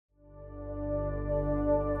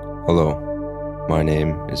Hello, my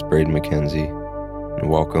name is Braden McKenzie, and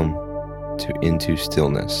welcome to Into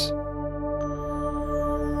Stillness.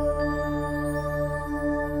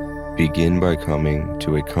 Begin by coming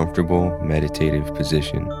to a comfortable meditative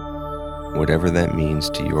position, whatever that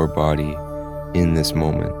means to your body in this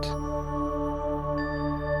moment.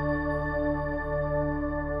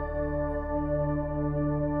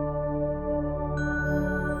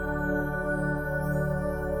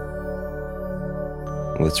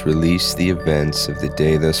 Let's release the events of the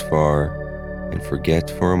day thus far and forget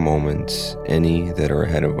for a moment any that are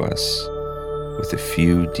ahead of us, with a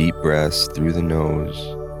few deep breaths through the nose,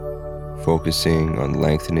 focusing on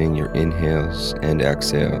lengthening your inhales and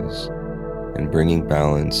exhales and bringing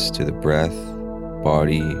balance to the breath,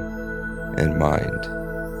 body, and mind.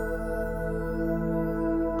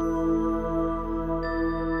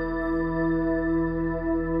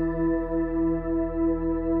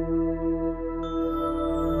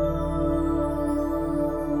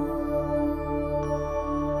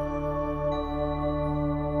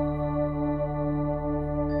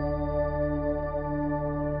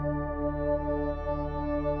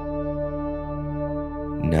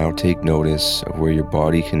 Now take notice of where your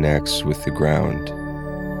body connects with the ground.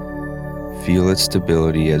 Feel its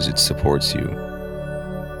stability as it supports you.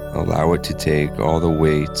 Allow it to take all the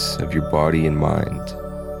weight of your body and mind.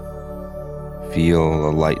 Feel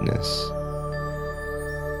a lightness.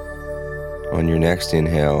 On your next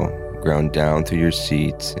inhale, ground down through your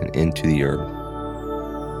seat and into the earth.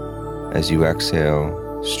 As you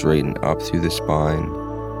exhale, straighten up through the spine,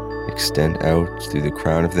 extend out through the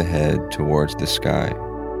crown of the head towards the sky.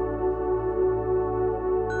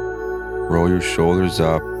 Roll your shoulders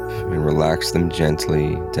up and relax them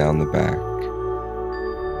gently down the back.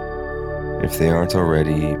 If they aren't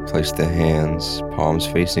already, place the hands, palms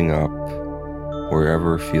facing up,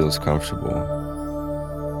 wherever feels comfortable,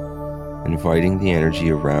 inviting the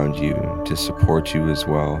energy around you to support you as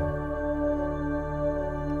well.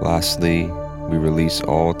 Lastly, we release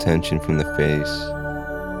all tension from the face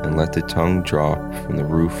and let the tongue drop from the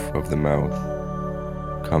roof of the mouth,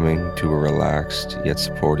 coming to a relaxed yet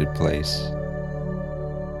supported place.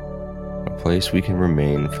 A place we can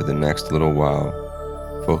remain for the next little while,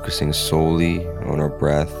 focusing solely on our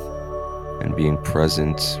breath and being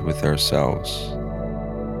present with ourselves.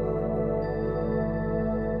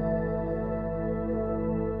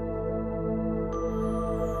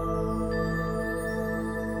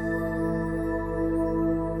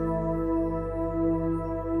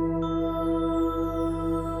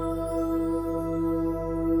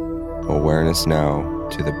 Awareness now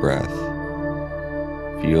to the breath.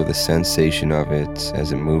 Feel the sensation of it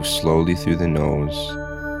as it moves slowly through the nose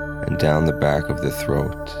and down the back of the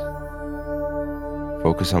throat.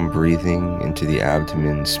 Focus on breathing into the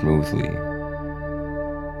abdomen smoothly.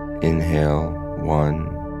 Inhale,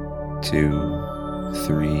 1, 2,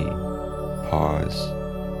 3, pause.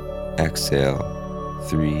 Exhale,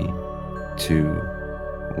 3, 2,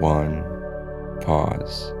 1,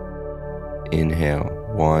 pause. Inhale,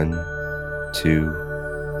 1, 2,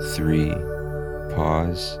 3,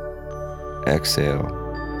 pause. Exhale,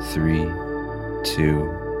 3,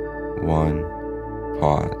 2, 1,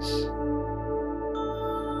 pause.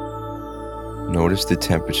 Notice the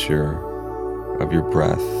temperature of your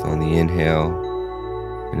breath on the inhale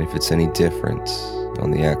and if it's any different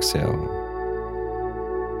on the exhale.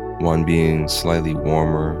 One being slightly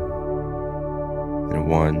warmer and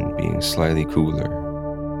one being slightly cooler.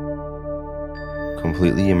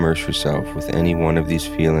 Completely immerse yourself with any one of these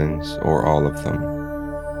feelings or all of them.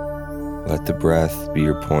 Let the breath be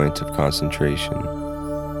your point of concentration.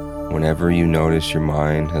 Whenever you notice your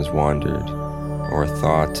mind has wandered or a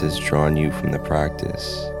thought has drawn you from the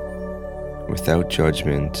practice, without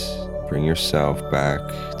judgment, bring yourself back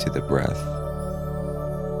to the breath.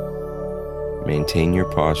 Maintain your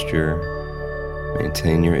posture,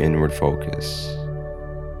 maintain your inward focus.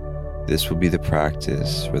 This will be the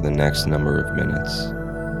practice for the next number of minutes.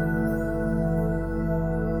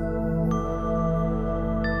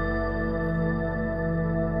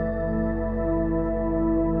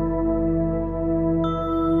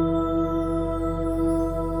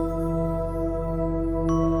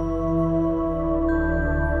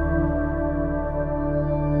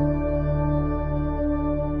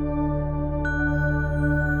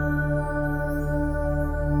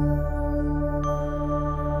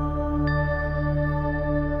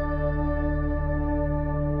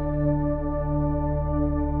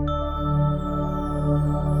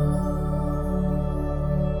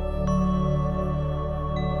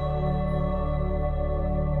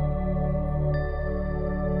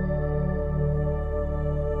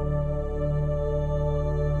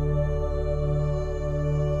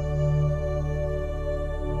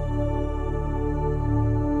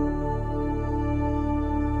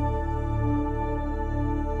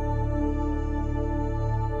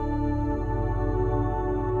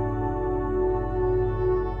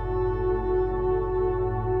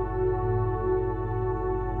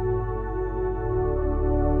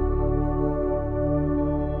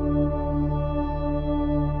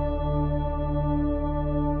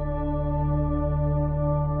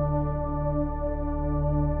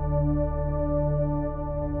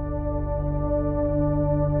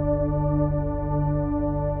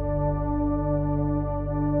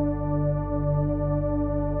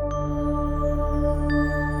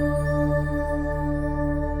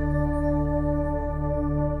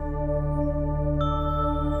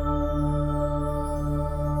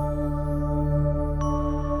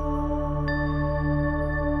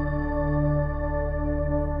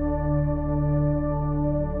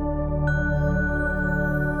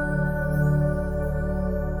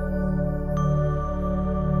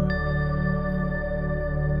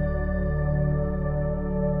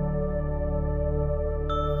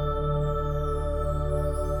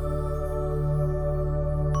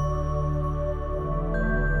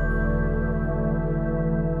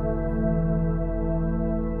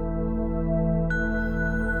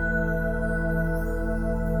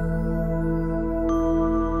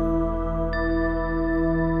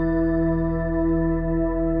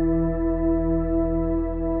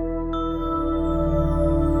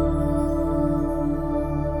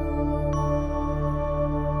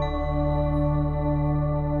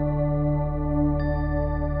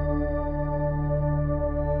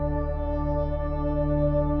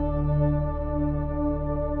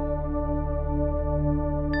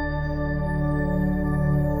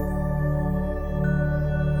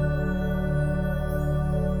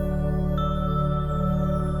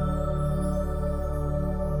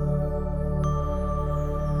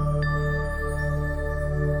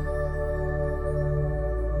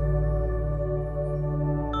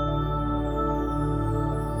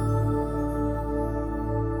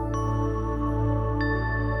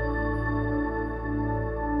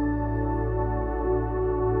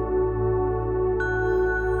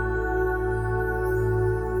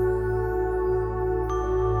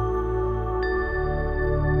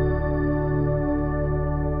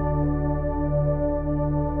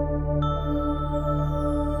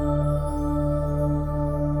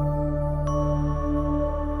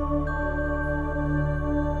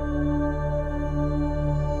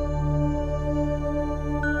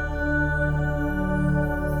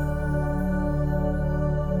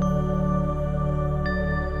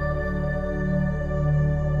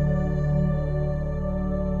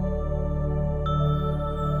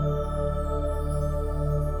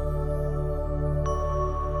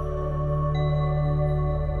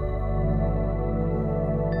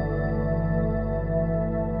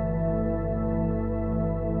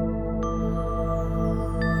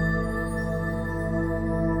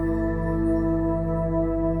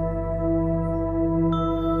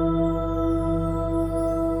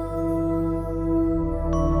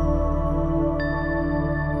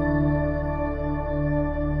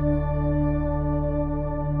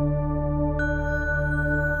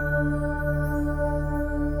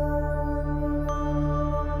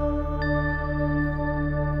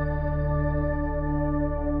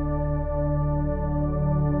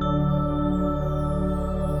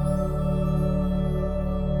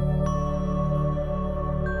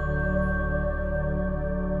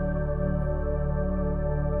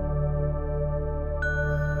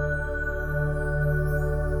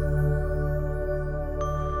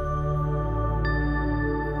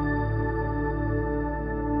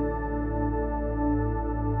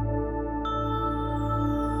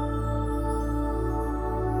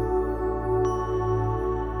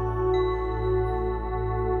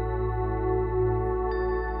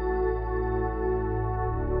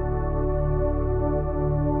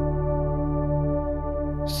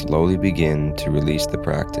 slowly begin to release the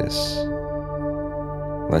practice.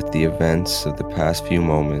 Let the events of the past few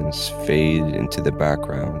moments fade into the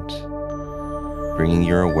background, bringing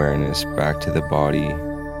your awareness back to the body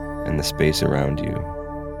and the space around you.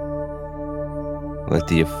 Let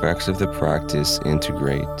the effects of the practice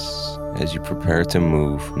integrate as you prepare to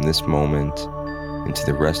move from this moment into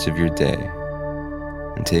the rest of your day,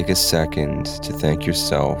 and take a second to thank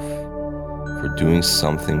yourself for doing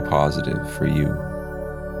something positive for you.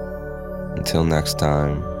 Until next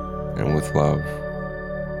time, and with love,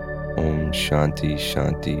 Om Shanti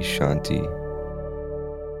Shanti Shanti.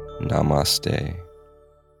 Namaste.